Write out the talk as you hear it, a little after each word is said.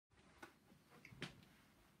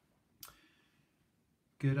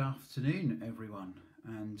Good afternoon, everyone,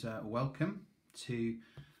 and welcome to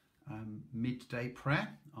midday prayer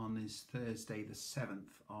on this Thursday, the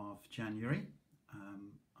 7th of January.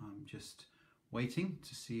 I'm just waiting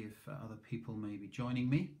to see if other people may be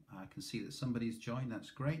joining me. I can see that somebody's joined,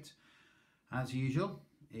 that's great. As usual,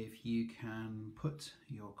 if you can put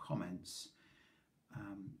your comments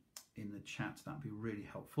in the chat, that'd be really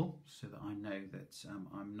helpful so that I know that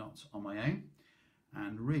I'm not on my own.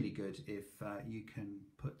 And really good if you can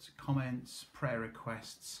put comments, prayer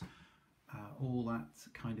requests, all that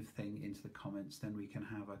kind of thing into the comments. Then we can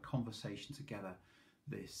have a conversation together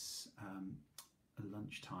this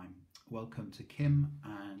lunchtime. Welcome to Kim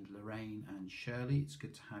and Lorraine and Shirley. It's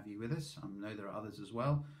good to have you with us. I know there are others as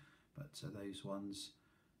well, but those ones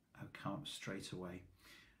have come up straight away.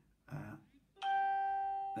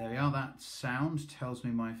 There we are, that sound tells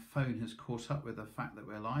me my phone has caught up with the fact that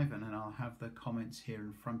we're live, and then I'll have the comments here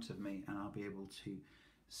in front of me and I'll be able to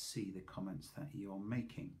see the comments that you're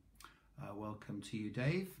making. Welcome to you,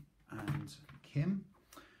 Dave and Kim.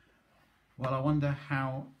 Well, I wonder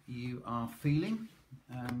how you are feeling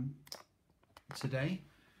today.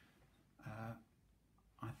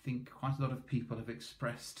 I think quite a lot of people have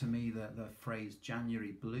expressed to me the phrase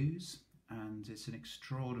January blues. And it's an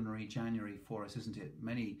extraordinary January for us, isn't it?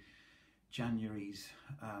 Many Januaries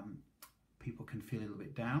people can feel a little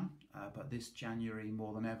bit down, but this January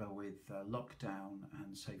more than ever with lockdown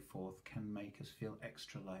and so forth can make us feel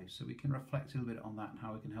extra low. So we can reflect a little bit on that and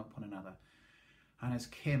how we can help one another. And as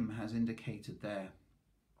Kim has indicated there,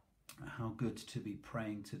 how good to be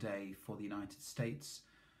praying today for the United States,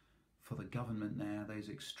 for the government there, those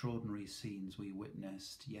extraordinary scenes we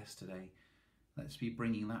witnessed yesterday. Let's be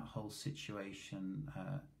bringing that whole situation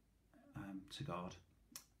to God,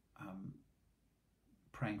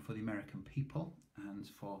 praying for the American people and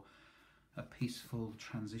for a peaceful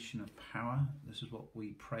transition of power. This is what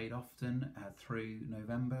we prayed often through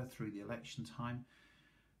November, through the election time,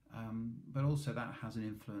 but also that has an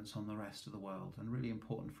influence on the rest of the world, and really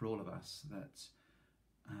important for all of us that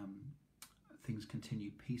things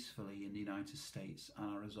continue peacefully in the United States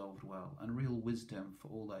and are resolved well, and real wisdom for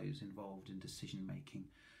all those involved in decision making.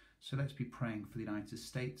 So let's be praying for the United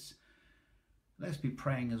States. Let's be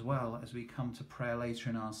praying as well as we come to prayer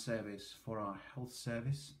later in our service for our health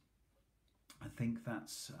service. I think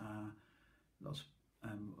that's lots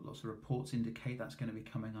of reports indicate that's going to be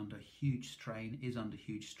coming under huge strain, is under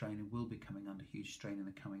huge strain, and will be coming under huge strain in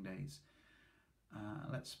the coming days.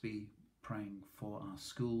 Let's be praying for our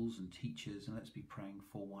schools and teachers, and let's be praying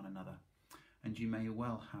for one another. And you may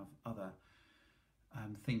well have other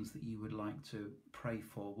things that you would like to pray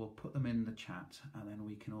for. We'll put them in the chat and then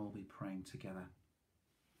we can all be praying together.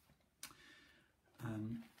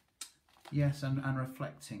 Yes, and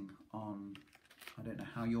reflecting on, I don't know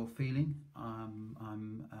how you're feeling.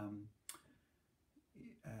 I'm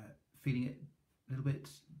feeling it a little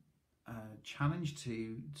bit challenged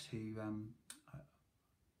to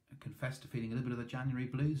confess to feeling a little bit of the January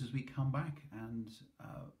blues as we come back and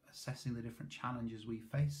assessing the different challenges we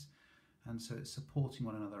face. And so it's supporting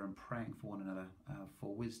one another and praying for one another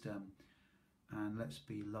for wisdom, and let's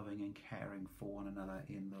be loving and caring for one another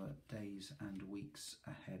in the days and weeks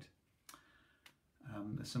ahead.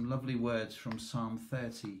 There's some lovely words from Psalm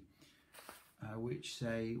 30 which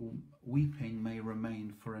say, weeping may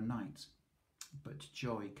remain for a night, but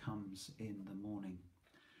joy comes in the morning.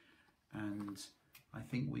 And I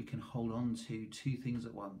think we can hold on to two things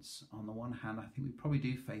at once. On the one hand, I think we probably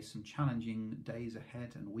do face some challenging days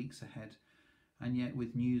ahead and weeks ahead, and yet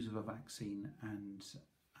with news of a vaccine and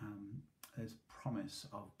there's promise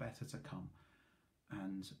of better to come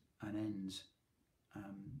and an end,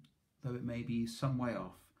 though it may be some way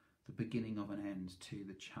off, the beginning of an end to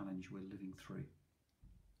the challenge we're living through.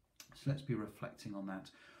 So let's be reflecting on that.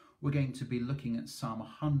 We're going to be looking at Psalm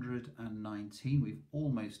 119. We've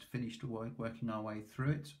almost finished working our way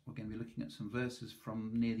through it. We're going to be looking at some verses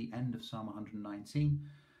from near the end of Psalm 119.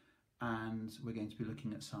 And we're going to be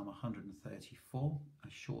looking at Psalm 134,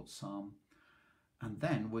 a short psalm. And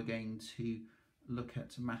then we're going to look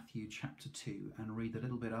at Matthew chapter 2 and read a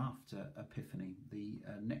little bit after Epiphany, the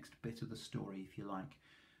next bit of the story, if you like,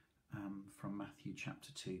 from Matthew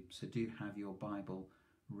chapter 2. So do have your Bible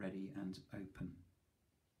ready and open.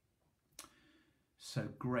 So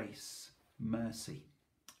grace, mercy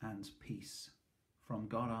and peace from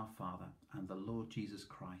God our Father and the Lord Jesus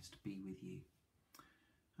Christ be with you.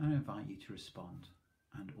 I invite you to respond,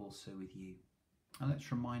 and also with you. And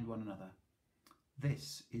let's remind one another,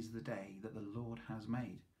 this is the day that the Lord has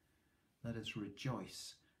made. Let us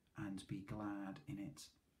rejoice and be glad in it.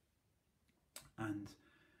 And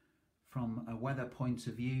From a weather point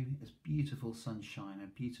of view, it's beautiful sunshine, a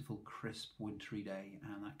beautiful crisp wintry day,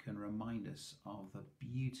 and that can remind us of the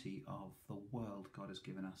beauty of the world God has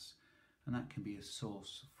given us, and that can be a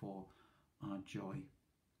source for our joy.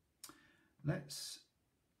 Let's,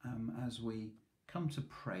 as we come to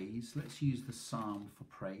praise, let's use the psalm for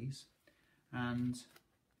praise, and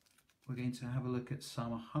we're going to have a look at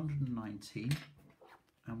Psalm 119,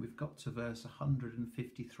 and we've got to verse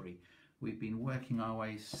 153. We've been working our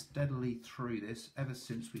way steadily through this ever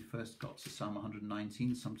since we first got to Psalm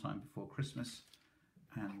 119 sometime before Christmas,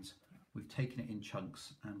 and we've taken it in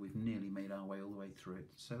chunks and we've nearly made our way all the way through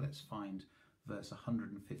it. So let's find verse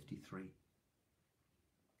 153.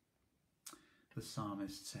 The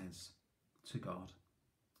psalmist says to God,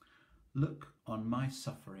 "Look on my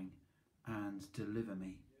suffering and deliver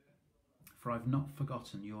me, for I've not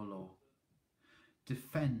forgotten your law.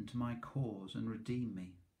 Defend my cause and redeem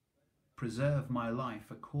me. Preserve my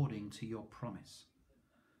life according to your promise.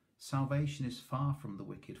 Salvation is far from the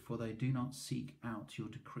wicked, for they do not seek out your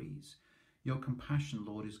decrees. Your compassion,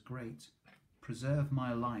 Lord, is great. Preserve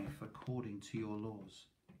my life according to your laws.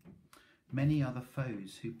 Many are the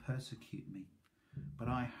foes who persecute me, but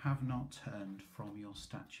I have not turned from your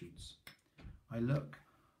statutes. I look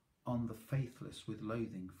on the faithless with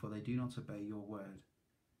loathing, for they do not obey your word.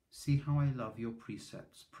 See how I love your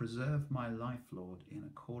precepts. Preserve my life, Lord, in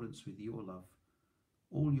accordance with your love.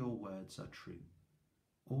 All your words are true.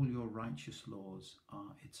 All your righteous laws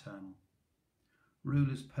are eternal.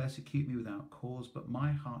 Rulers persecute me without cause, but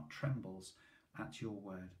my heart trembles at your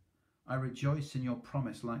word. I rejoice in your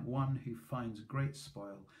promise like one who finds great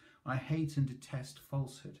spoil. I hate and detest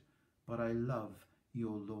falsehood, but I love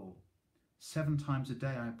your law. 7 times a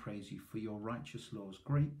day I praise you for your righteous laws.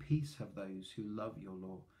 Great peace have those who love your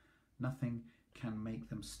law. Nothing can make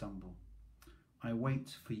them stumble. I wait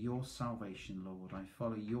for your salvation, Lord. I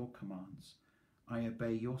follow your commands. I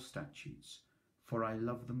obey your statutes, for I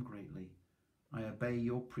love them greatly. I obey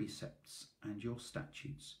your precepts and your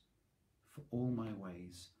statutes, for all my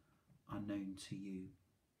ways are known to you."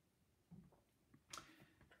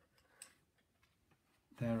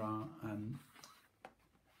 There are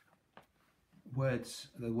words.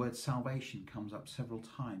 The word salvation comes up several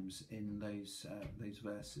times in those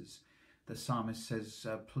verses. The psalmist says,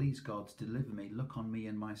 "Please God, deliver me. Look on me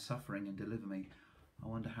in my suffering and deliver me." I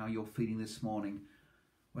wonder how you're feeling this morning,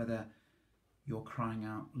 whether you're crying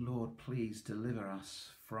out, "Lord, please deliver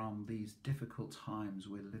us from these difficult times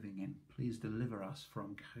we're living in. Please deliver us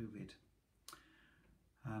from COVID."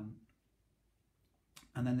 And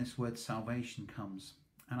then this word salvation comes.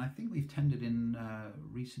 And I think we've tended in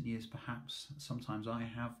recent years, perhaps, sometimes I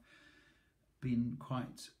have been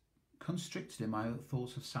quite constricted in my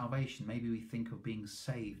thoughts of salvation. Maybe we think of being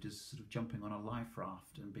saved as sort of jumping on a life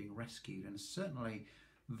raft and being rescued. And certainly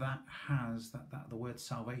that has, the word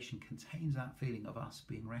salvation contains that feeling of us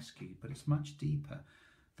being rescued. But it's much deeper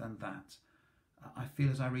than that. I feel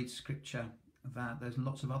as I read scripture that there's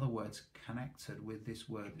lots of other words connected with this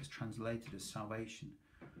word that's translated as salvation,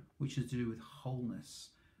 which is to do with wholeness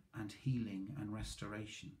and healing and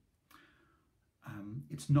restoration.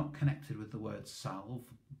 It's not connected with the word salve,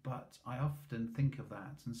 but I often think of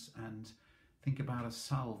that and think about a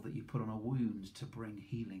salve that you put on a wound to bring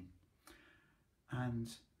healing.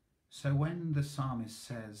 And so when the psalmist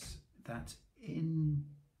says that in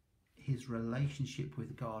his relationship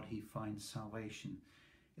with God he finds salvation,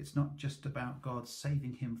 it's not just about God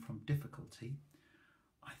saving him from difficulty.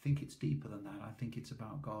 I think it's deeper than that. I think it's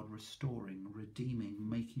about God restoring, redeeming,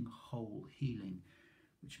 making whole, healing,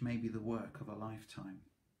 which may be the work of a lifetime.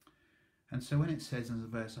 And so when it says in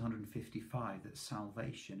verse 155 that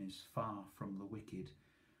salvation is far from the wicked,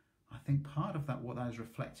 I think part of that, what I was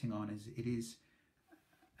reflecting on, is it is,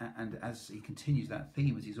 and as he continues that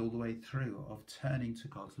theme, as he's all the way through, of turning to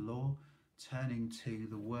God's law, turning to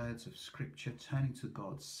the words of Scripture, turning to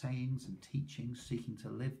God's sayings and teachings, seeking to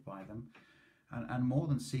live by them, and more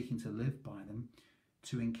than seeking to live by them,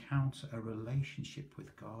 to encounter a relationship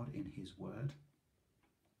with God in his word.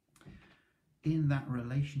 In that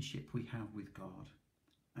relationship we have with God,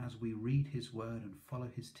 as we read his word and follow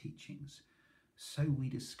his teachings, so we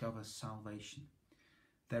discover salvation.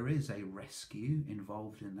 There is a rescue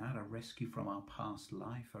involved in that, a rescue from our past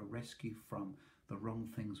life, a rescue from the wrong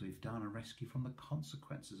things we've done, a rescue from the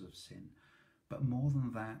consequences of sin. But more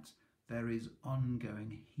than that, there is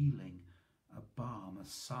ongoing healing, a balm, a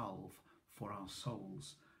salve for our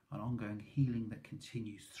souls, an ongoing healing that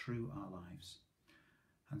continues through our lives.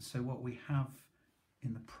 And so what we have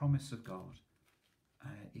in the promise of God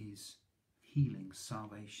is healing,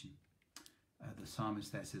 salvation. The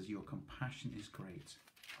psalmist there says, "Your compassion is great.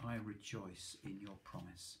 I rejoice in your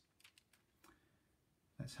promise."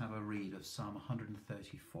 Let's have a read of Psalm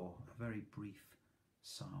 134, a very brief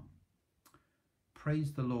psalm.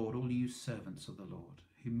 Praise the Lord, all you servants of the Lord,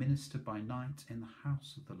 who minister by night in the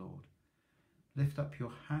house of the Lord. Lift up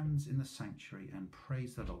your hands in the sanctuary and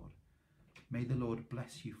praise the Lord. May the Lord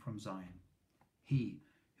bless you from Zion, he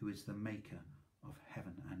who is the maker of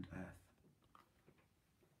heaven and earth.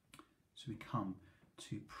 So we come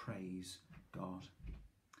to praise God.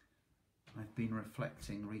 I've been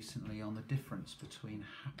reflecting recently on the difference between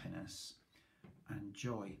happiness and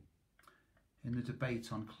joy. In the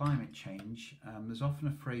debate on climate change, there's often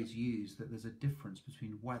a phrase used that there's a difference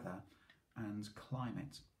between weather and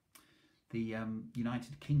climate. The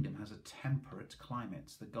United Kingdom has a temperate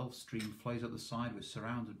climate. The Gulf Stream flows up the side, we're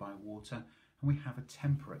surrounded by water, and we have a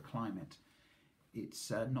temperate climate.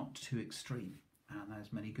 It's not too extreme, and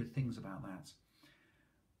there's many good things about that.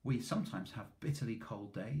 We sometimes have bitterly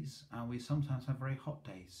cold days, and we sometimes have very hot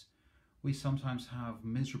days. We sometimes have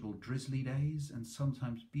miserable drizzly days and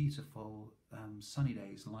sometimes beautiful sunny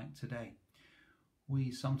days like today. We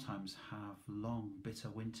sometimes have long bitter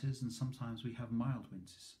winters and sometimes we have mild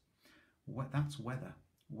winters. That's weather.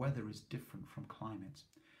 Weather is different from climate.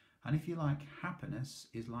 And if you like, happiness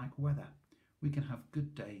is like weather. We can have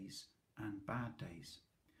good days and bad days.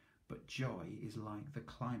 But joy is like the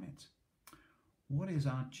climate. What is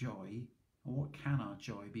our joy, or what can our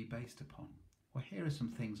joy be based upon? Well, here are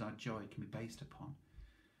some things our joy can be based upon.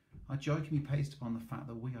 Our joy can be based upon the fact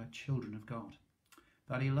that we are children of God,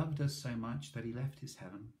 that he loved us so much that he left his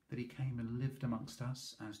heaven, that he came and lived amongst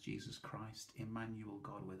us as Jesus Christ, Emmanuel,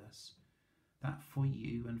 God with us, that for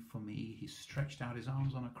you and for me he stretched out his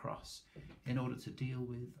arms on a cross in order to deal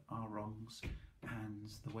with our wrongs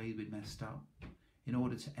and the way we messed up, in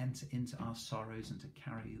order to enter into our sorrows and to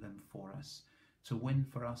carry them for us, to win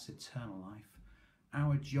for us eternal life.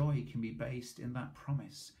 Our joy can be based in that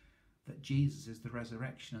promise that Jesus is the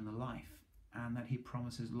resurrection and the life, and that he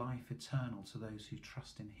promises life eternal to those who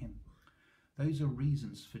trust in him. Those are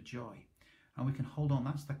reasons for joy, and we can hold on.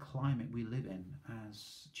 That's the climate we live in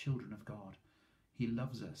as children of God. He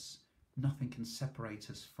loves us. Nothing can separate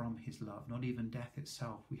us from his love, not even death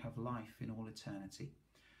itself. We have life in all eternity.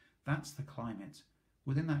 That's the climate.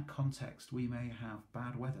 Within that context, we may have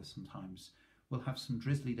bad weather sometimes. We'll have some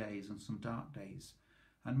drizzly days and some dark days.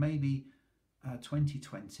 And maybe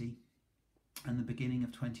 2020 and the beginning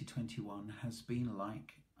of 2021 has been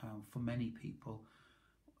like, for many people,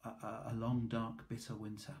 a long, dark, bitter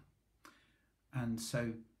winter. And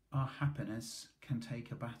so our happiness can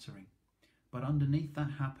take a battering. But underneath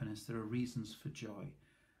that happiness, there are reasons for joy.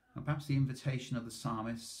 And perhaps the invitation of the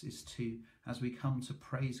psalmist is to, as we come to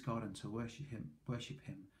praise God and to worship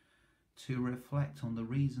him, to reflect on the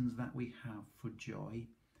reasons that we have for joy,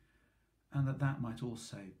 and that might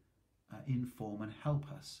also inform and help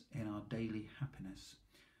us in our daily happiness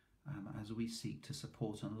as we seek to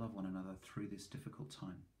support and love one another through this difficult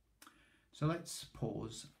time. So let's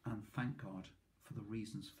pause and thank God for the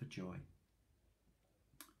reasons for joy.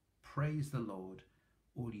 Praise the Lord,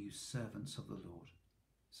 all you servants of the Lord,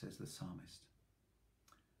 says the psalmist.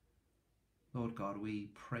 Lord God, we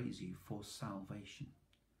praise you for salvation,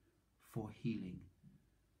 for healing,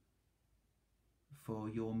 for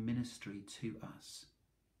your ministry to us,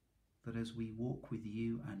 that as we walk with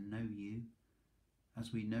you and know you,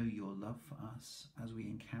 as we know your love for us, as we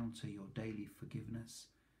encounter your daily forgiveness,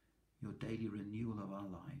 your daily renewal of our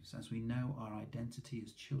lives, as we know our identity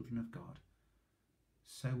as children of God,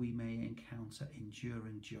 so we may encounter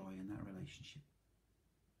enduring joy in that relationship.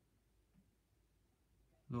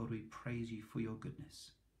 Lord, we praise you for your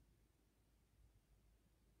goodness.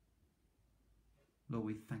 Lord,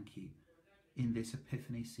 we thank you in this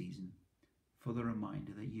Epiphany season for the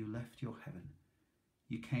reminder that you left your heaven.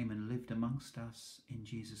 You came and lived amongst us in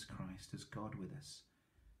Jesus Christ as God with us.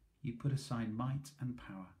 You put aside might and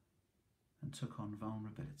power and took on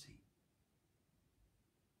vulnerability.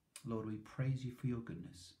 Lord, we praise you for your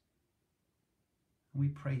goodness. And we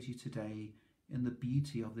praise you today in the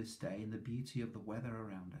beauty of this day, in the beauty of the weather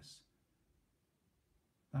around us.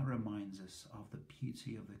 That reminds us of the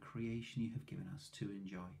beauty of the creation you have given us to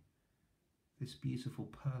enjoy. This beautiful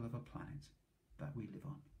pearl of a planet that we live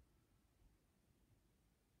on.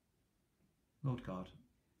 Lord God,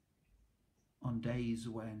 on days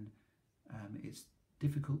when it's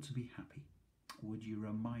difficult to be happy, would you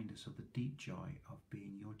remind us of the deep joy of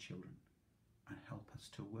being your children and help us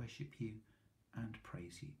to worship you and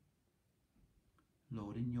praise you.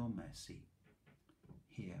 Lord, in your mercy,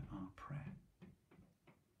 hear our prayer.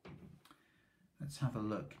 Let's have a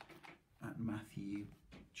look at Matthew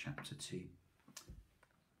chapter 2.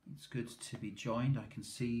 It's good to be joined. I can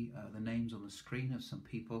see the names on the screen of some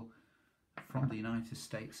people from the United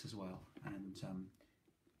States as well, and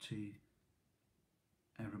to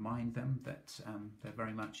remind them that they're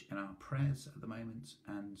very much in our prayers at the moment,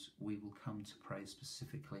 and we will come to pray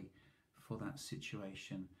specifically for that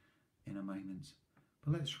situation in a moment.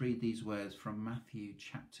 But let's read these words from Matthew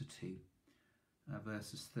chapter 2,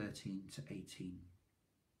 verses 13 to 18.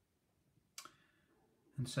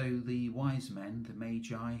 And so the wise men, the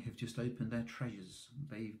Magi, have just opened their treasures.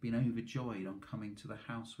 They've been overjoyed on coming to the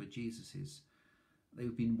house where Jesus is.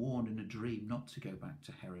 They've been warned in a dream not to go back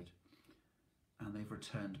to Herod, and they've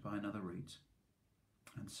returned by another route.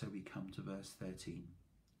 And so we come to verse 13.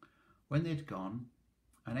 When they'd gone,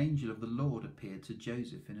 an angel of the Lord appeared to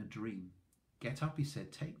Joseph in a dream. "Get up," he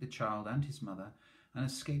said, "take the child and his mother and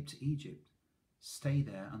escape to Egypt. Stay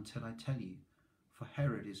there until I tell you, for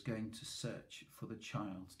Herod is going to search for the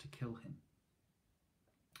child to kill him."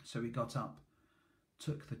 So he got up,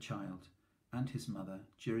 took the child and his mother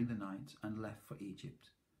during the night and left for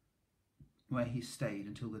Egypt, where he stayed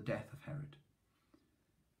until the death of Herod.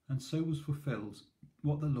 And so was fulfilled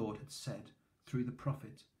what the Lord had said through the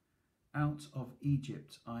prophet, "Out of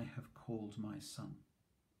Egypt I have called my son."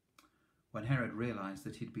 When Herod realized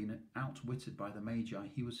that he'd been outwitted by the Magi,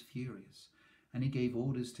 he was furious, and he gave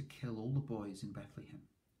orders to kill all the boys in Bethlehem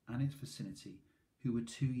and its vicinity who were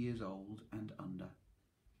 2 years old and under,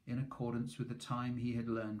 in accordance with the time he had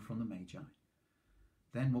learned from the Magi.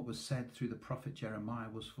 Then what was said through the prophet Jeremiah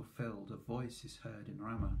was fulfilled. "A voice is heard in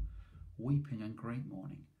Ramah, weeping and great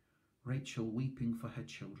mourning, Rachel weeping for her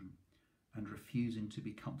children and refusing to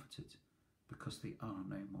be comforted because they are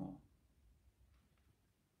no more."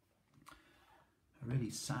 A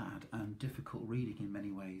really sad and difficult reading in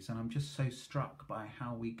many ways, and I'm just so struck by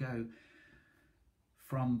how we go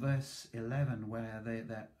from verse 11, where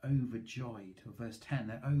they're overjoyed, or verse 10,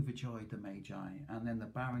 they're overjoyed, the Magi, and then the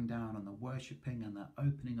bowing down and the worshipping and the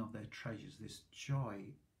opening of their treasures, this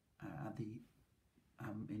joy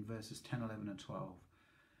in verses 10, 11 and 12,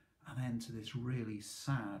 and then to this really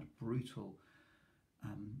sad, brutal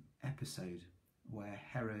episode where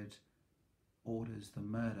Herod orders the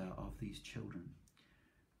murder of these children,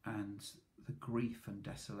 and the grief and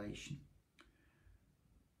desolation.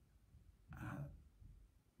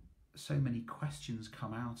 So many questions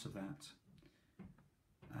come out of that.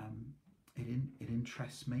 It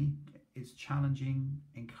interests me. It's challenging,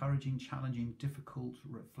 encouraging, challenging, difficult,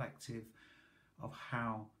 reflective of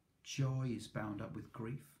how joy is bound up with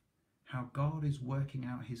grief, how God is working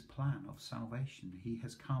out his plan of salvation. He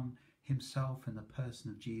has come himself in the person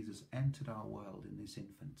of Jesus, entered our world in this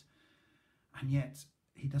infant, and yet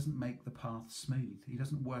he doesn't make the path smooth. He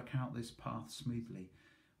doesn't work out this path smoothly.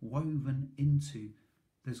 Woven into,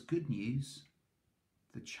 there's good news.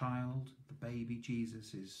 The child, the baby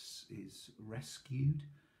Jesus is rescued,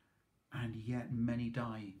 and yet many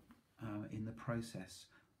die in the process.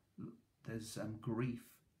 There's grief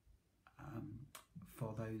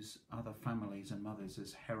for those other families and mothers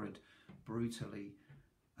as Herod brutally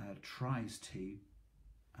tries to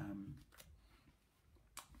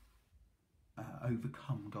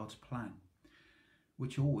overcome God's plan,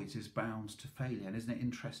 which always is bound to failure. And isn't it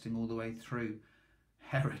interesting, all the way through,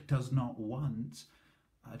 Herod does not want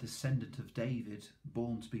a descendant of David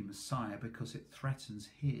born to be Messiah because it threatens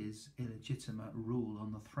his illegitimate rule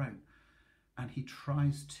on the throne. And he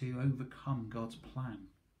tries to overcome God's plan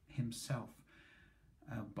himself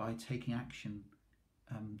by taking action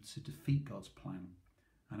to defeat God's plan.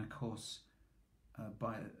 And of course,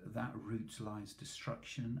 by that route lies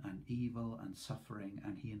destruction and evil and suffering,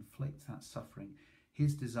 and he inflicts that suffering.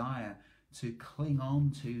 His desire to cling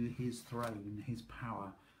on to his throne, his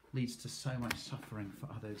power, leads to so much suffering for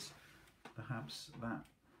others. Perhaps that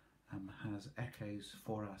has echoes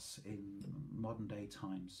for us in modern day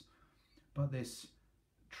times. But this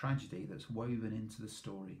tragedy that's woven into the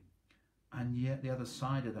story, and yet the other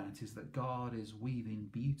side of that is that God is weaving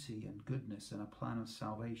beauty and goodness and a plan of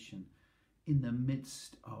salvation in the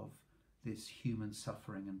midst of this human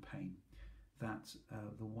suffering and pain. That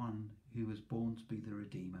the one who was born to be the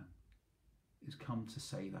Redeemer is come to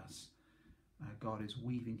save us. God is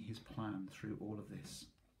weaving his plan through all of this.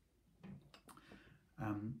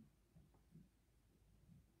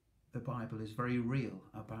 The Bible is very real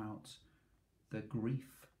about the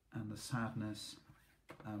grief and the sadness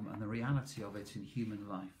and the reality of it in human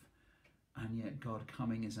life, and yet God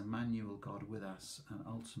coming as Emmanuel, God with us, and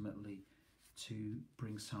ultimately to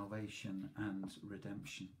bring salvation and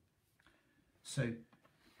redemption. So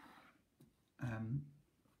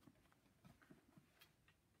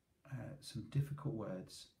some difficult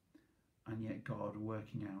words, and yet God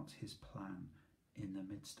working out his plan in the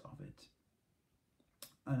midst of it.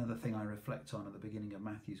 Another thing I reflect on at the beginning of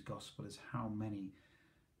Matthew's Gospel is how many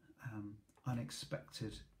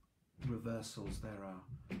unexpected reversals there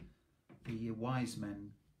are. The wise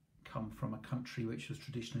men come from a country which was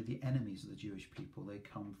traditionally the enemies of the Jewish people. They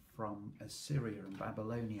come from Assyria and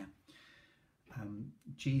Babylonia.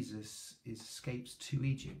 Jesus escapes to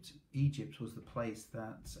Egypt. Egypt was the place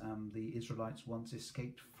that the Israelites once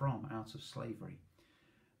escaped from out of slavery.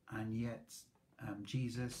 And yet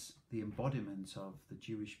Jesus, the embodiment of the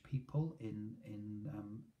Jewish people in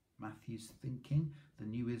Matthew's thinking, the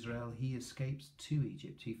new Israel, he escapes to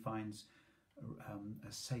Egypt. He finds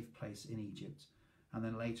a safe place in Egypt. And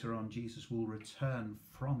then later on, Jesus will return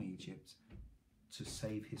from Egypt to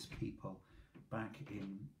save his people back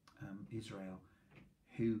in Israel,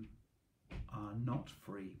 who are not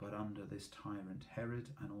free, but under this tyrant Herod,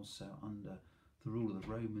 and also under the rule of the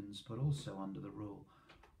Romans, but also under the rule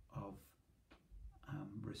of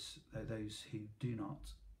those who do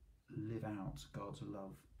not live out God's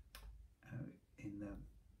love in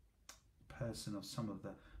the person of some of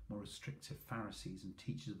the more restrictive Pharisees and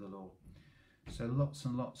teachers of the law. So lots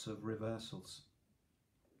and lots of reversals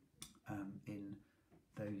in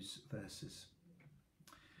those verses.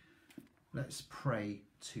 Let's pray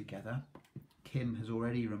together. Kim has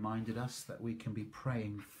already reminded us that we can be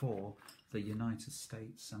praying for the United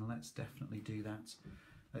States, and let's definitely do that.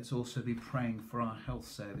 Let's also be praying for our health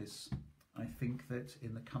service. I think that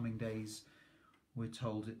in the coming days we're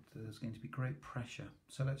told that there's going to be great pressure.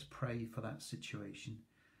 So let's pray for that situation.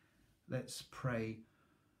 Let's pray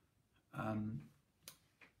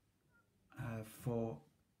for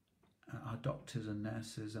our doctors and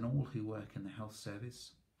nurses and all who work in the health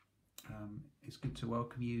service. It's good to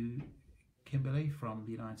welcome you, Kimberly, from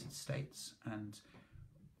the United States, and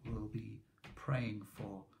we'll be praying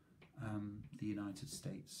for the United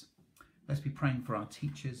States. Let's be praying for our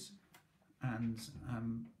teachers, and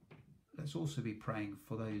let's also be praying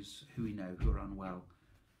for those who we know who are unwell.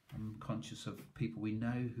 I'm conscious of people we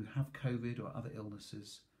know who have COVID or other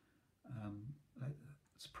illnesses.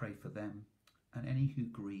 Let's pray for them and any who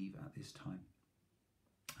grieve at this time.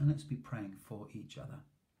 And let's be praying for each other.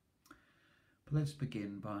 But let's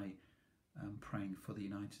begin by praying for the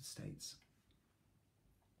United States.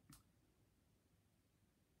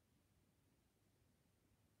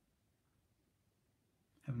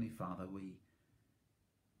 Heavenly Father, we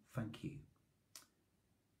thank you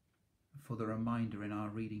for the reminder in our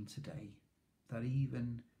reading today that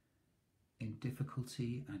even in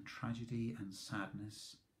difficulty and tragedy and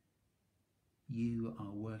sadness, you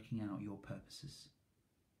are working out your purposes.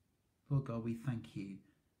 Lord God, we thank you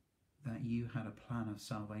that you had a plan of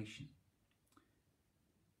salvation,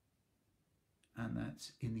 and that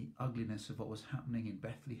in the ugliness of what was happening in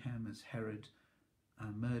Bethlehem as Herod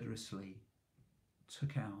murderously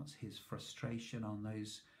took out his frustration on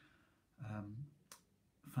those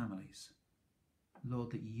families,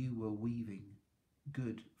 Lord, that you were weaving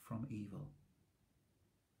good from evil,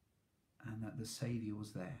 and that the Saviour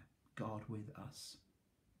was there, God with us.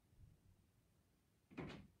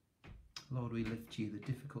 Lord, we lift to you the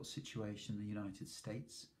difficult situation in the United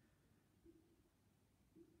States,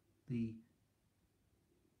 the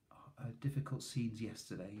difficult scenes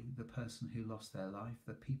yesterday, the person who lost their life,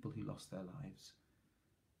 the people who lost their lives,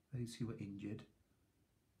 those who were injured.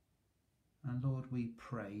 And Lord, we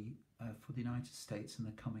pray for the United States in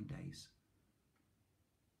the coming days.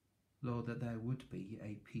 Lord, that there would be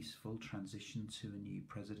a peaceful transition to a new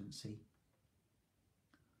presidency.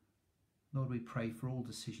 Lord, we pray for all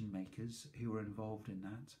decision makers who are involved in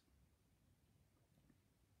that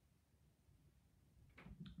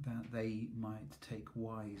they might take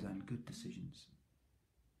wise and good decisions.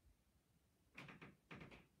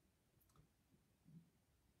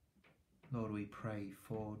 Lord, we pray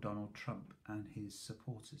for Donald Trump and his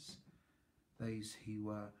supporters, those who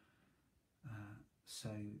were so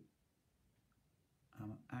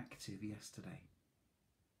active yesterday.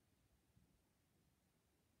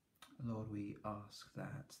 Lord, we ask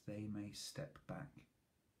that they may step back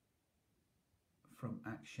from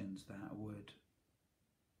actions that would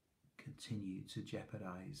continue to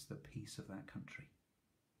jeopardize the peace of that country.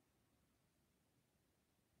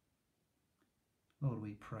 Lord,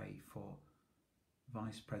 we pray for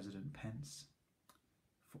Vice President Pence,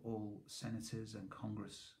 for all senators and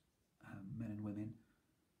Congress men and women.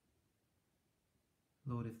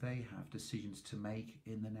 Lord, if they have decisions to make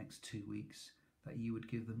in the next 2 weeks, that you would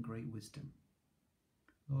give them great wisdom.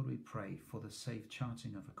 Lord, we pray for the safe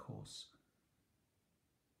charting of a course.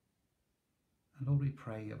 And Lord, we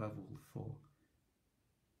pray above all for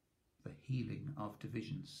the healing of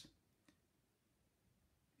divisions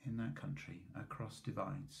in that country across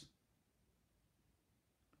divides.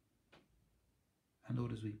 And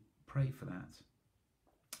Lord, as we pray for that,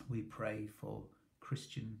 we pray for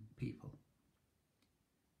Christian people.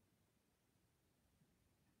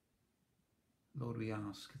 Lord, we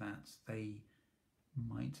ask that they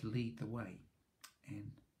might lead the way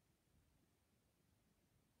in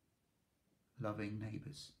loving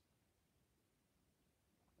neighbours,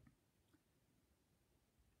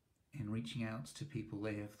 in reaching out to people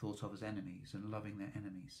they have thought of as enemies and loving their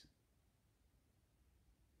enemies.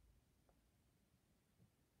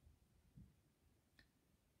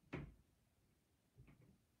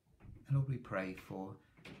 And Lord, we pray for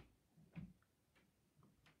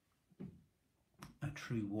a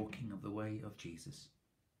true walking of the way of Jesus,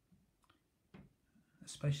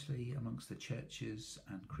 especially amongst the churches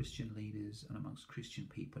and Christian leaders and amongst Christian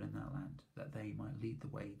people in that land, that they might lead the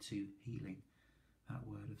way to healing, that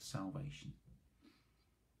word of salvation.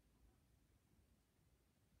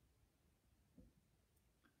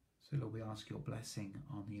 So Lord, we ask your blessing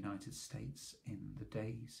on the United States in the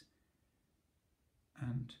days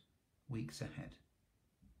and weeks ahead,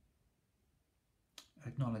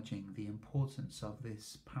 acknowledging the importance of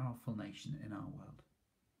this powerful nation in our world,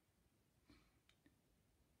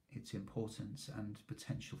 its importance and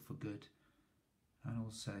potential for good, and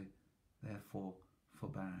also therefore for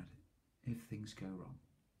bad if things go wrong.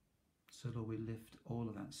 So Lord, we lift all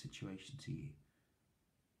of that situation to you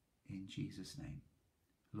in Jesus' name.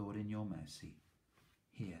 Lord, in your mercy,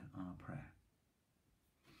 hear our prayer.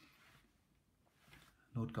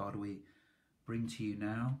 Lord God, we bring to you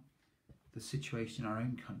now the situation in our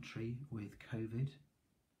own country with COVID.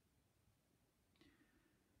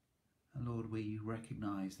 And Lord, we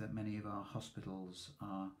recognise that many of our hospitals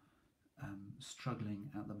are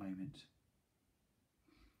struggling at the moment.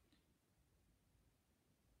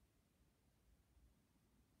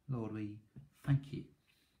 Lord, we thank you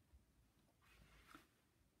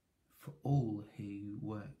for all who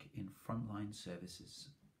work in frontline services,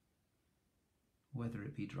 whether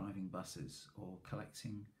it be driving buses or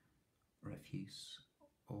collecting refuse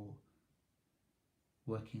or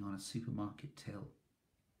working on a supermarket till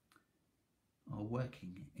or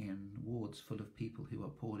working in wards full of people who are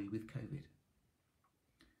poorly with COVID,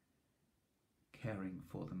 caring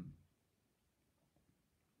for them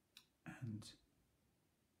and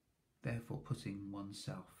therefore putting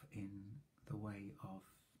oneself in the way of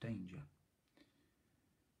danger.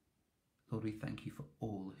 Lord, we thank you for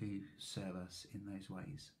all who serve us in those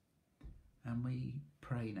ways. And we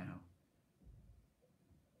pray now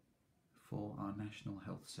for our National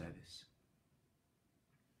Health Service.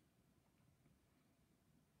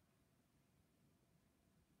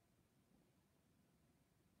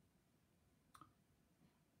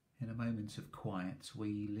 In a moment of quiet,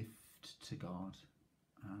 we lift to God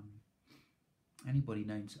anybody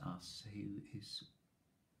known to us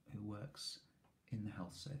who works in the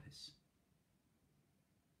health service.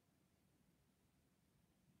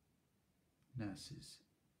 Nurses,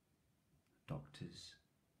 doctors,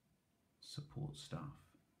 support staff,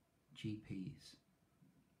 GPs.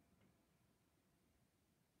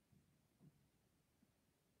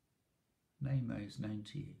 Name those known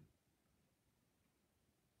to you.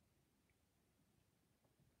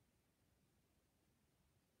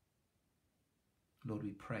 Lord,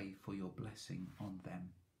 we pray for your blessing on them.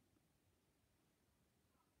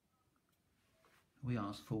 We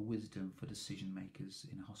ask for wisdom for decision makers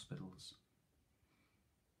in hospitals.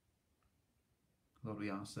 Lord,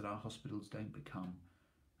 we ask that our hospitals don't become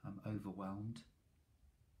overwhelmed.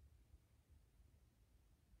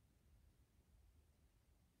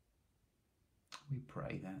 We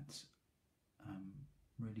pray that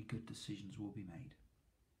really good decisions will be made.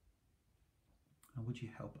 And would you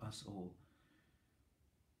help us all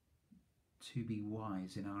to be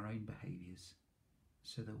wise in our own behaviours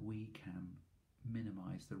so that we can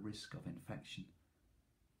minimise the risk of infection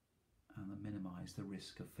and minimise the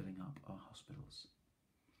risk of filling up our hospitals.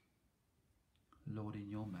 Lord, in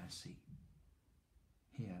your mercy,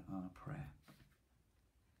 hear our prayer.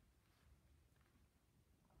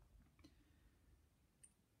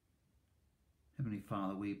 Heavenly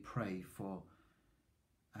Father, we pray for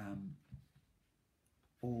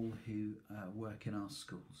all who work in our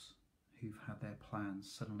schools, who've had their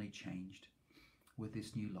plans suddenly changed with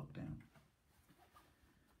this new lockdown.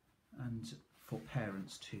 And for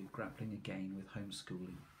parents too, grappling again with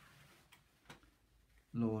homeschooling.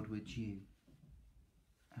 Lord, would you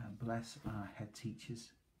bless our head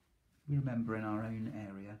teachers. We remember in our own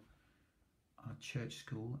area, our church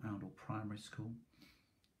school, Oundle Primary School,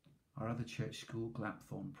 our other church school,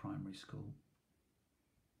 Glapthorne Primary School,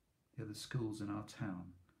 the other schools in our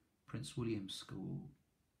town, Prince William School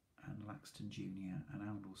and Laxton Junior and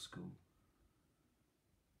Oundle School.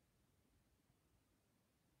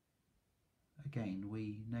 Again,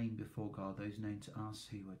 we name before God those known to us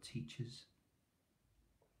who are teachers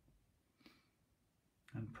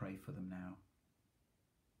and pray for them now.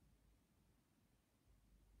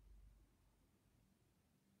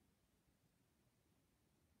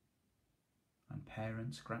 And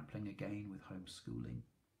parents grappling again with homeschooling.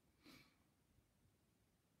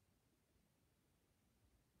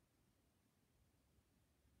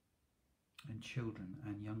 And children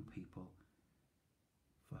and young people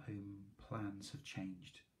for whom plans have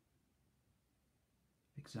changed,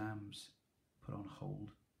 exams put on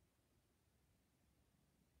hold,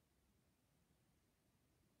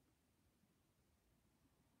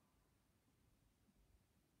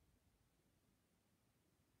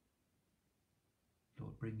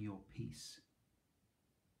 Lord, bring your peace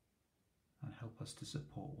and help us to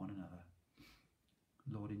support one another.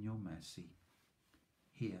 Lord, in your mercy,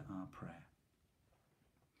 hear our prayer.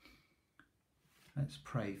 Let's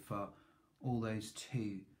pray for all those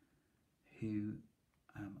too who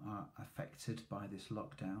are affected by this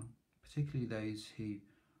lockdown, particularly those who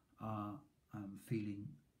are feeling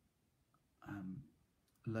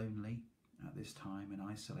lonely at this time and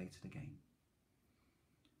isolated again.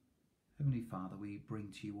 Heavenly Father, we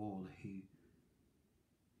bring to you all who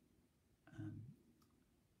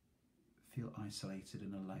feel isolated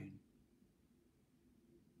and alone.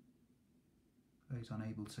 Those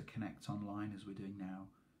unable to connect online as we're doing now,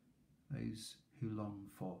 those who long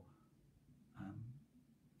for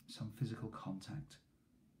some physical contact,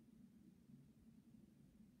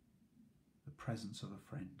 the presence of a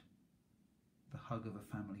friend, the hug of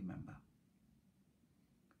a family member.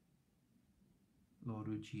 Lord,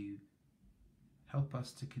 would you help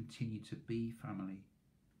us to continue to be family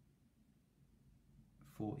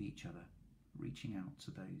for each other, reaching out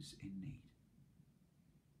to those in need.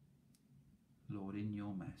 Lord, in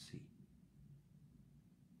your mercy,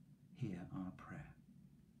 hear our prayer.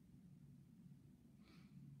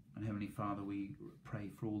 And Heavenly Father, we pray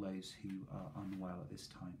for all those who are unwell at this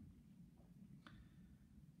time,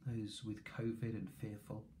 those with COVID and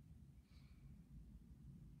fearful,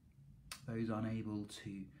 those unable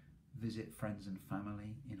to visit friends and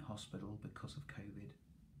family in hospital because of COVID,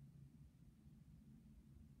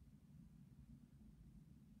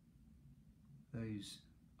 those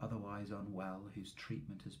otherwise unwell whose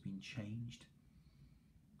treatment has been changed,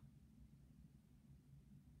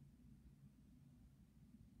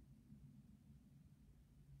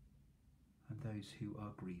 and those who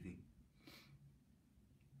are grieving.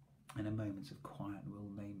 In a moment of quiet, we'll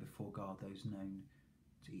name before God those known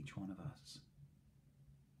to each one of us.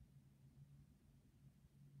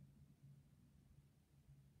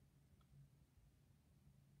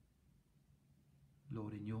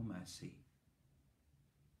 Lord, in your mercy,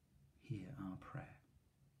 hear our prayer.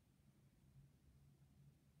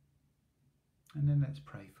 And then let's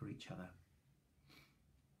pray for each other.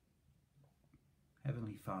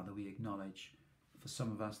 Heavenly Father, we acknowledge for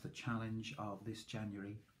some of us the challenge of this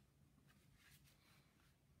January.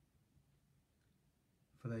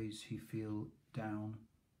 For those who feel down,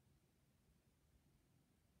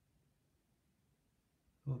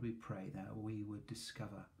 Lord, we pray that we would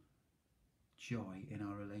discover joy in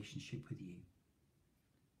our relationship with you.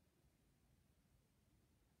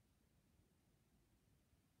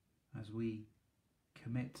 As we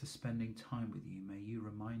commit to spending time with you, may you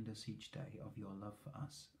remind us each day of your love for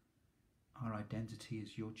us, our identity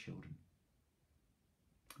as your children.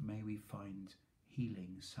 May we find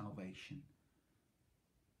healing, salvation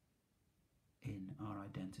in our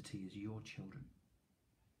identity as your children.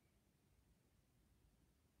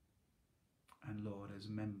 And Lord, as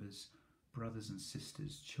members, brothers and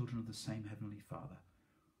sisters, children of the same Heavenly Father,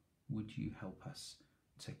 would you help us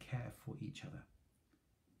to care for each other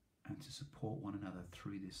and to support one another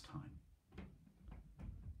through this time.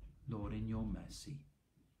 Lord, in your mercy,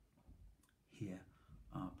 hear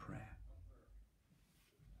our prayer.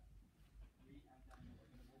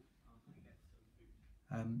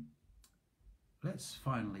 Let's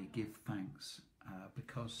finally give thanks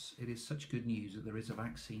because it is such good news that there is a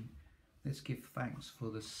vaccine. Let's give thanks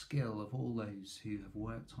for the skill of all those who have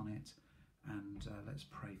worked on it, and let's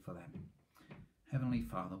pray for them. Heavenly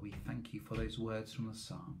Father, we thank you for those words from the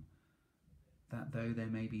psalm, that though there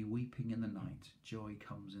may be weeping in the night, joy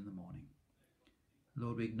comes in the morning.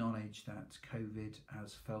 Lord, we acknowledge that COVID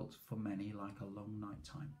has felt for many like a long night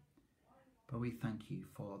time, but we thank you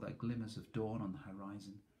for the glimmers of dawn on the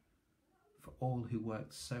horizon, for all who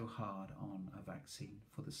worked so hard on a vaccine,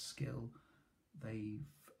 for the skill they've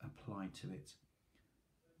applied to it.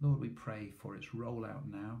 Lord, we pray for its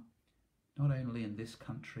rollout now, not only in this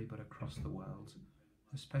country but across the world,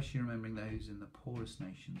 especially remembering those in the poorest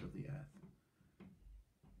nations of the earth.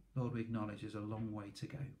 Lord, we acknowledge there's a long way to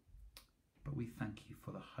go, but we thank you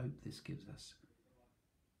for the hope this gives us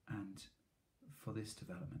and for this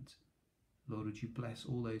development. Lord, would you bless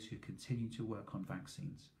all those who continue to work on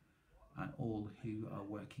vaccines and all who are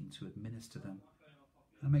working to administer them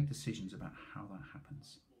and make decisions about how that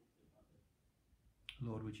happens.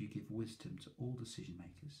 Lord, would you give wisdom to all decision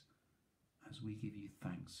makers as we give you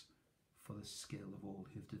thanks for the skill of all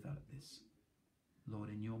who have developed this. Lord,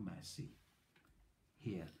 in your mercy,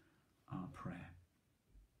 hear our prayer.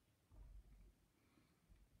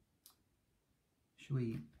 Shall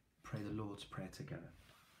we pray the Lord's Prayer together?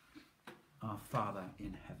 Our Father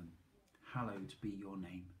in heaven, hallowed be your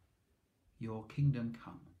name. Your kingdom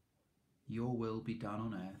come. Your will be done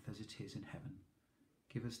on earth as it is in heaven.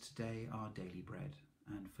 Give us today our daily bread,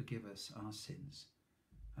 and forgive us our sins,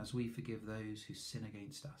 as we forgive those who sin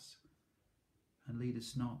against us. And lead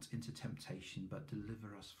us not into temptation, but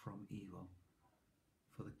deliver us from evil.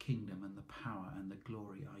 For the kingdom and the power and the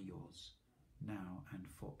glory are yours, now and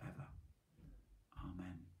forever.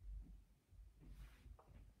 Amen.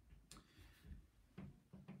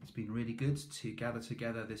 It's been really good to gather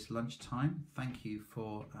together this lunchtime. Thank you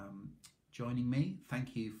for joining me.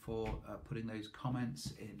 Thank you for putting those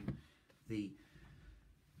comments in the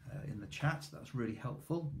chat. That's really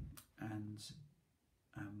helpful. And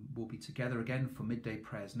we'll be together again for midday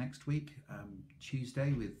prayers next week.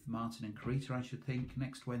 Tuesday with Martin and Carita, I should think.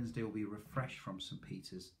 Next Wednesday will be Refresh from St.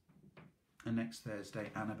 Peter's. And next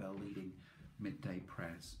Thursday, Annabelle leading midday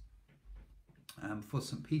prayers. For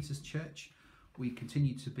St. Peter's Church, we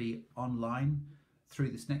continue to be online through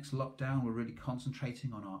this next lockdown. We're really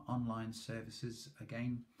concentrating on our online services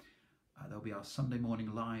again. There'll be our Sunday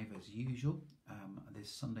morning live as usual, this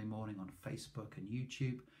Sunday morning on Facebook and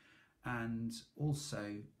YouTube. And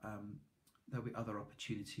also there'll be other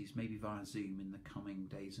opportunities, maybe via Zoom in the coming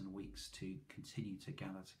days and weeks, to continue to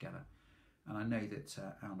gather together. And I know that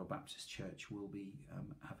Arundel Baptist Church will be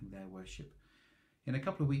having their worship. In a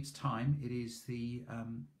couple of weeks' time, it is the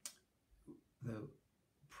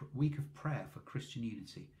week of prayer for Christian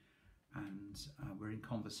unity. And we're in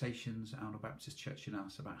conversations, Arundel Baptist Church and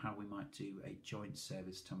us, about how we might do a joint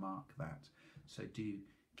service to mark that. So do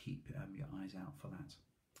keep your eyes out for that.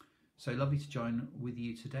 So lovely to join with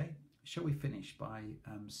you today. Shall we finish by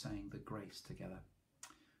saying the grace together?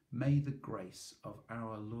 May the grace of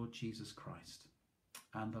our Lord Jesus Christ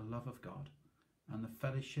and the love of God and the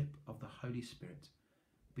fellowship of the Holy Spirit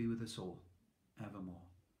be with us all evermore.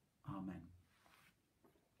 Amen.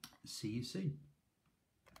 See you soon.